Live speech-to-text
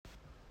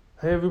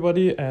Hey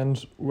everybody,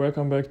 and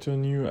welcome back to a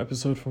new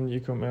episode from the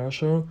E-Com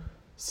Show.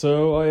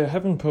 So I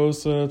haven't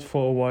posted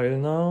for a while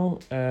now,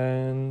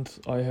 and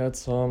I had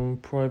some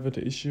private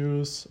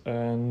issues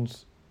and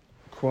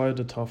quite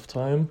a tough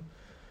time.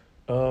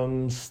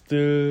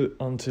 Still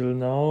until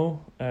now,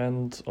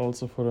 and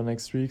also for the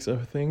next weeks, I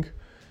think.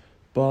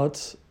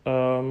 But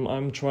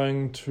I'm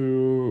trying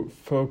to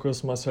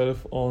focus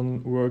myself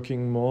on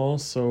working more,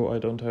 so I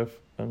don't have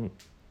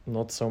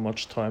not so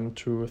much time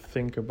to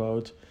think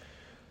about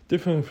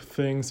different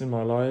things in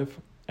my life.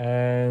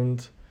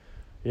 And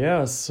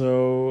yeah,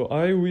 so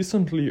I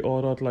recently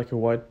ordered like a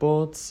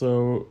whiteboard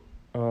so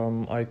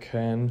I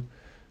can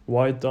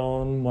write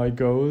down my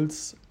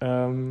goals.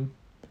 And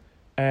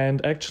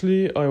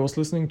actually, I was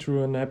listening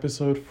to an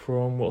episode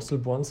from Russell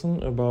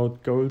Brunson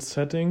about goal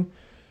setting,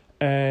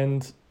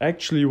 and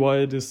actually why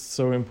it is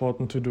so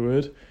important to do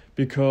it.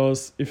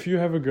 Because if you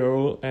have a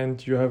goal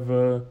and you have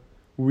a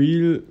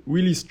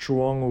really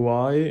strong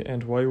why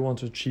and why you want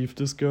to achieve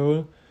this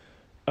goal,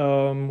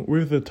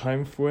 with the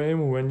time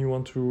frame when you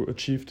want to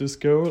achieve this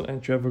goal,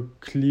 and you have a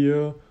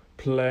clear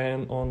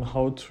plan on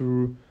how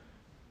to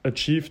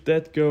achieve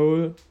that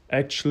goal,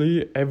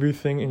 actually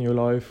everything in your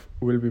life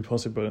will be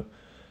possible.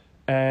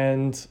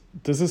 And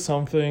this is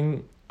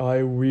something I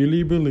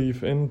really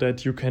believe in,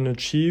 that you can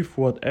achieve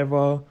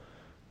whatever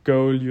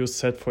goal you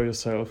set for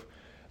yourself.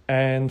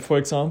 And for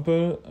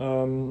example,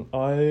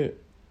 my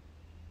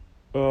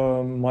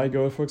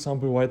goal, for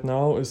example, right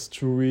now is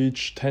to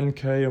reach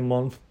 10k a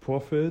month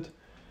profit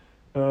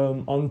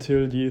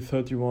until the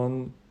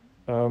 31,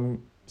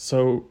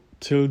 so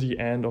till the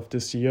end of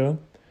this year.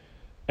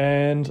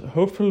 And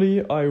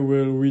hopefully I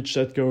will reach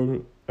that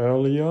goal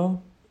earlier,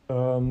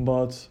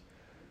 but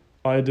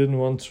I didn't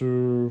want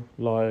to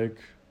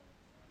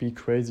be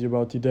crazy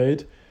about the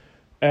date.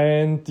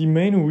 And the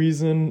main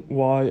reason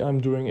why I'm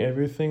doing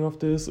everything of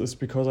this is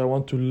because I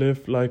want to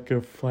live like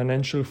a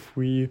financial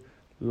free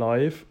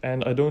life,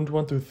 and I don't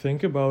want to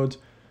think about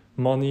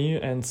money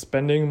and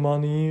spending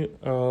money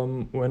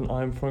when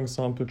I'm, for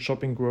example,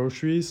 shopping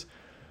groceries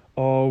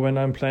or when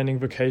I'm planning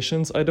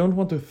vacations. I don't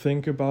want to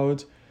think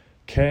about,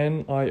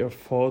 can I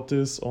afford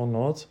this or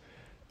not?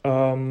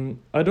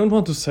 I don't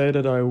want to say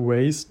that I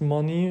waste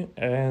money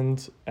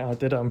and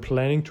that I'm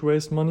planning to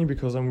waste money,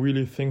 because I'm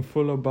really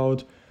thankful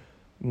about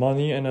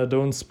money and I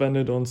don't spend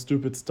it on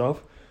stupid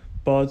stuff.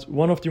 But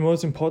one of the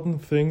most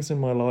important things in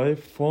my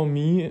life for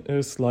me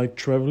is like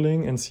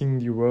traveling and seeing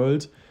the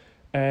world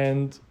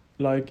and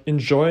like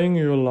enjoying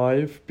your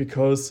life,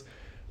 because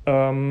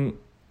I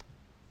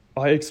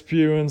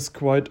experienced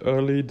quite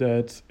early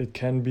that it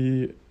can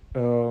be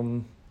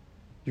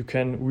you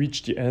can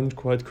reach the end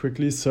quite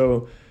quickly.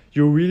 So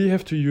you really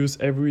have to use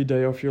every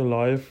day of your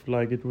life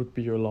like it would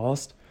be your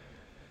last.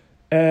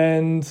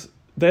 And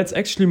that's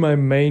actually my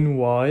main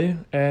why.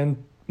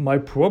 And my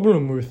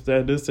problem with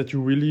that is that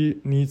you really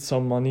need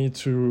some money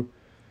you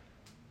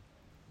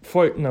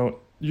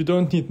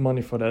don't need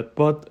money for that,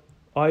 but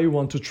I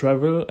want to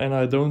travel and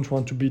I don't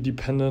want to be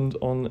dependent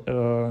on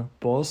a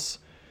boss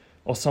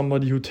or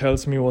somebody who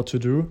tells me what to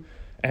do.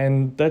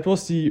 And that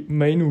was the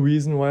main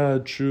reason why I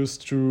chose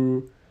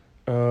to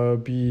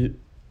be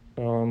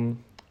an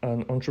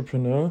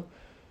entrepreneur,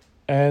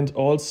 and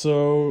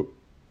also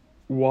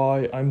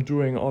why I'm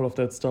doing all of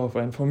that stuff.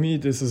 And for me,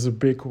 this is a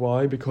big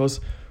why, because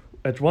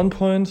at one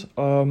point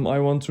I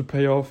want to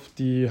pay off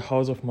the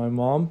house of my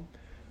mom.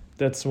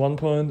 That's one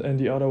point, and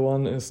the other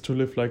one is to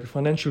live like a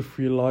financial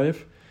free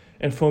life.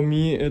 And for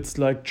me, it's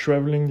like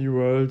traveling the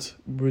world,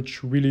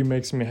 which really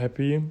makes me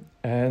happy.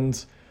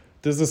 And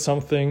this is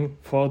something,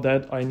 for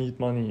that I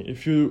need money.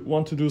 If you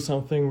want to do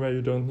something where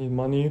you don't need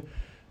money,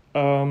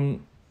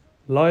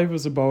 life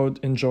is about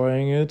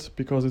enjoying it,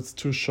 because it's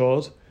too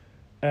short.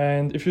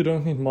 And if you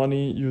don't need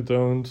money, you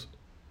don't.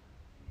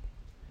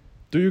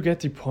 Do you get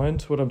the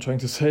point, what I'm trying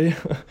to say?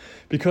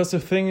 Because the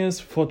thing is,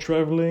 for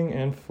traveling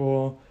and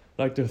for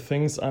like the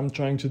things I'm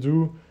trying to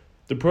do,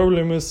 the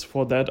problem is,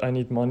 for that I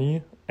need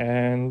money.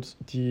 And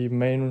the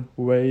main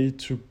way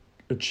to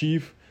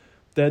achieve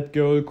that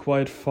goal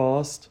quite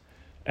fast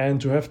and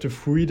to have the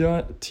free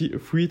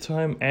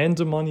time and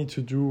the money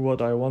to do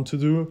what I want to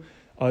do,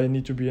 I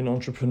need to be an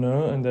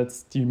entrepreneur. And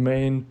that's the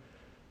main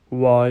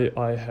why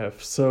I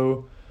have.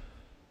 So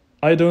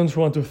I don't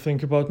want to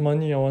think about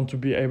money. I want to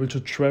be able to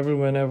travel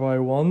whenever I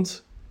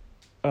want.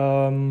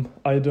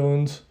 I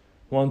don't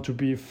want to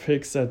be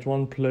fixed at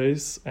one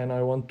place, and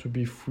I want to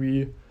be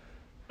free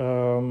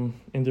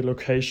in the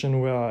location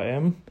where I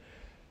am.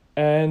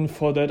 And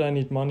for that I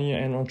need money,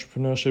 and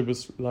entrepreneurship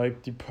is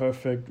like the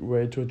perfect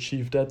way to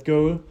achieve that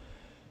goal.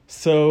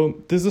 So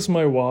this is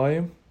my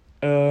why.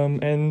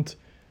 And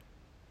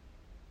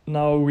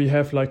now we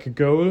have like a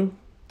goal,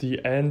 the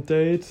end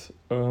date.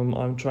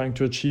 I'm trying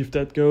to achieve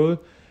that goal.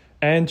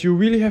 And you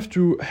really have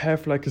to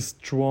have like a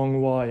strong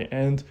why.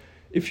 And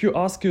if you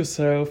ask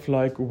yourself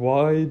like,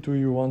 why do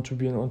you want to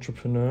be an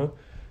entrepreneur?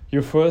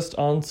 Your first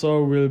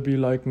answer will be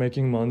like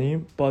making money.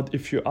 But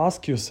if you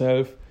ask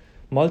yourself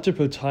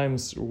multiple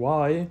times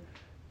why,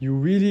 you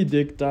really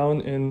dig down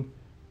in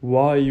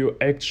why you're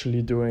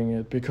actually doing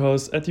it.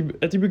 Because at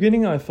the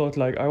beginning I thought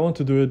like I want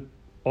to do it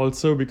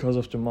also because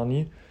of the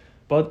money,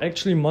 but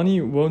actually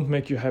money won't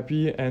make you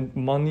happy, and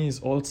money is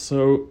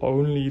also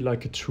only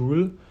like a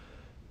tool.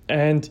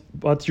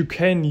 But you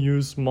can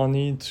use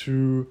money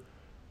to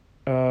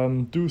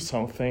do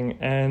something,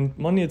 and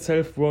money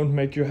itself won't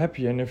make you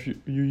happy. And if you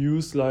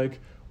use like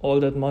all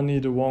that money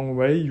the wrong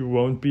way, you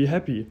won't be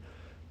happy.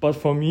 But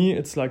for me,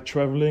 it's like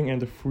traveling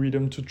and the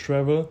freedom to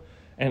travel.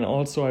 And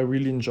also I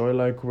really enjoy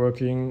like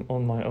working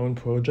on my own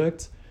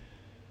projects.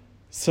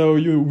 So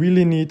you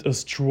really need a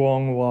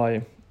strong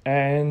why.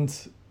 And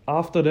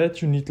after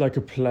that, you need like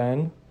a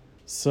plan.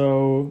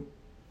 So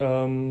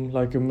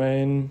like a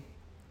main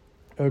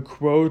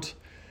quote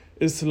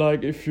is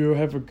like, if you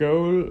have a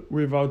goal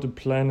without a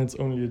plan, it's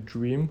only a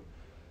dream.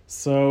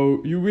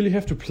 So you really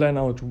have to plan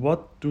out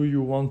what do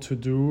you want to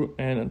do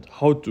and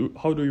how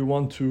do you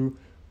want to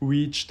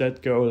reach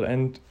that goal.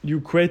 And you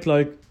create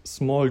like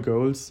small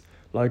goals,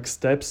 like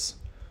steps,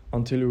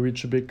 until you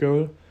reach a big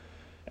goal.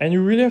 And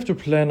you really have to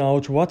plan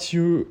out what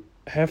you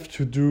have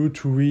to do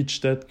to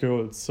reach that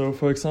goal. So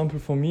for example,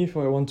 for me, if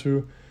I want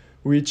to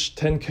reach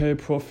 10k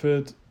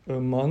profit a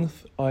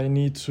month, I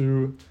need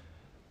to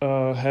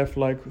have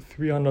like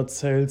 300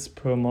 sales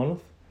per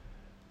month.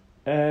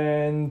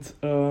 And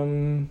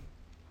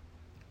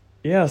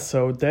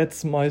so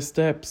that's my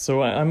step.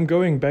 So I'm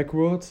going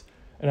backwards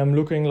and I'm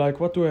looking like,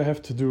 what do I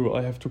have to do?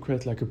 I have to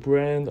create like a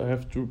brand. I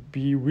have to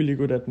be really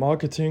good at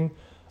marketing.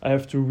 I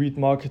have to read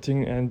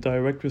marketing and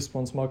direct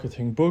response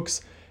marketing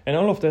books and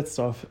all of that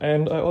stuff.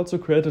 And I also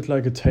created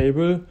like a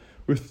table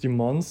with the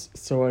months,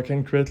 so I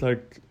can create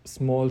like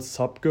small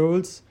sub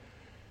goals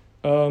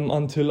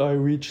until I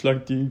reach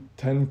like the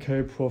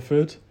 10k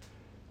profit.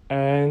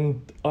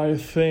 And I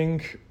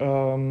think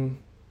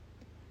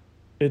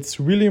it's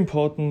really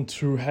important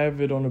to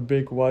have it on a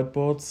big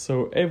whiteboard.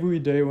 So every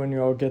day when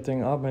you are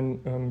getting up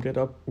and get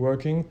up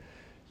working,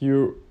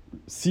 you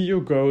see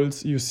your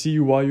goals, you see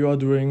why you are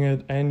doing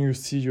it, and you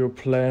see your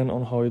plan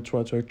on how you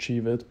try to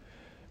achieve it.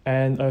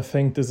 And I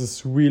think this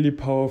is really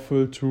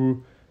powerful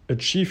to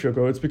achieve your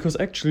goals, because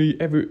actually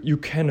you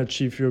can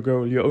achieve your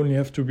goal. You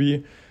have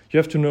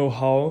to know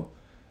how.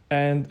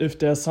 And if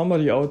there's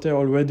somebody out there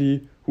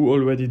already who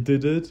already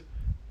did it,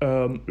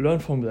 learn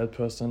from that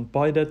person,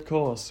 buy that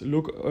course,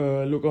 look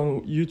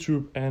on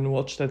YouTube and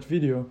watch that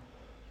video.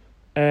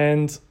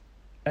 And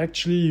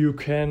actually you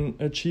can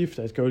achieve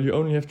that goal. You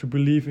only have to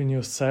believe in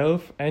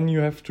yourself, and you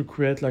have to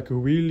create like a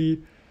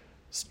really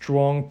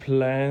strong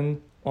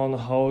plan on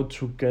how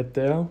to get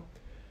there.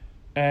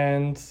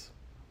 And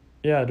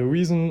the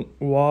reason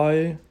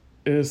why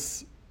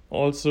is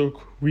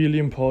also really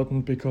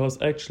important,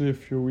 because actually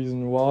if your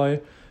reason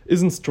why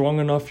isn't strong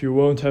enough, you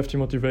won't have the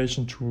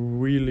motivation to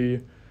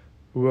really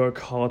work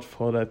hard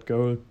for that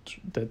goal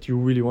that you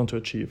really want to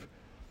achieve.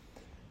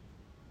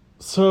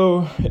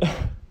 So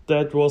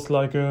that was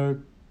like a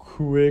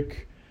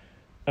quick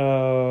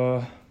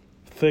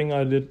thing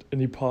I did in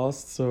the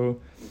past. So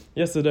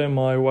yesterday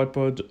my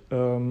whiteboard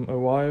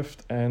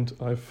arrived, and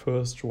I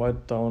first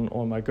write down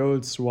all my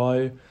goals,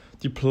 why,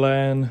 the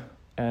plan,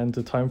 and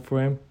the time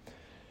frame.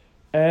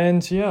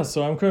 And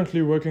so I'm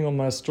currently working on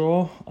my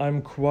store.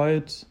 I'm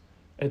quite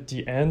at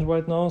the end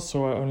right now,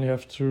 so I only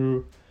have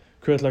to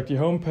create like the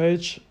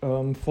homepage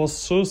for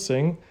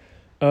sourcing.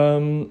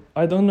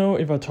 I don't know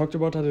if I talked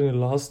about that in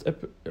the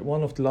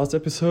one of the last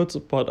episodes,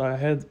 but I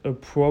had a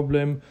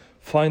problem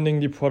finding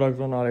the product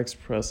on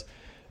AliExpress.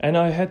 And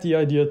I had the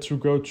idea to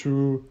go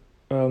to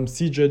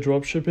CJ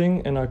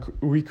Dropshipping, and I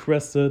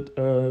requested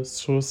a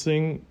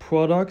sourcing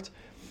product.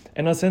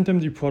 And I sent them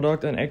the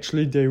product, and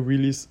actually they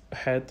really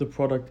had the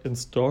product in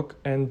stock,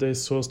 and they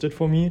sourced it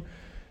for me.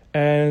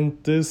 And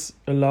this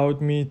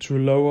allowed me to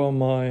lower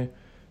my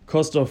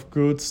cost of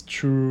goods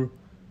to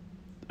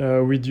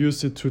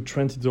reduce it to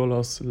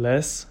 $20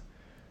 less,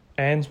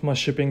 and my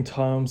shipping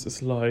times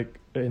is like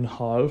in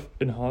half.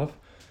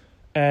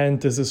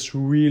 And this is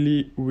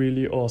really,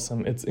 really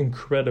awesome. It's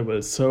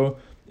incredible. So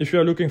if you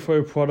are looking for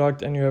a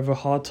product and you have a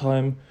hard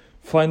time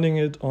finding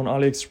it on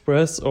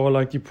AliExpress, or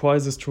like the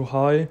price is too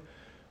high,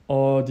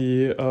 or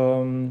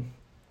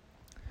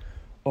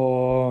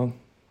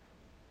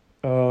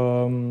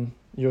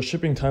your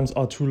shipping times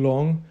are too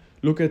long,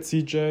 look at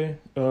CJ,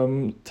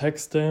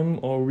 text them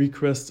or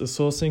request a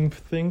sourcing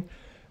thing,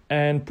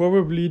 and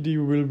probably they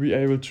will be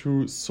able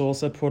to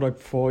source that product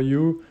for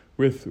you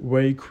with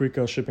way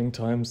quicker shipping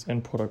times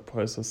and product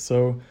prices.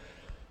 So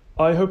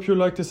I hope you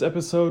like this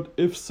episode.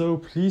 If so,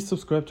 please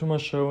subscribe to my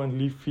show and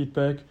leave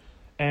feedback,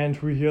 and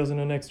we hear us in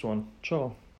the next one. Ciao.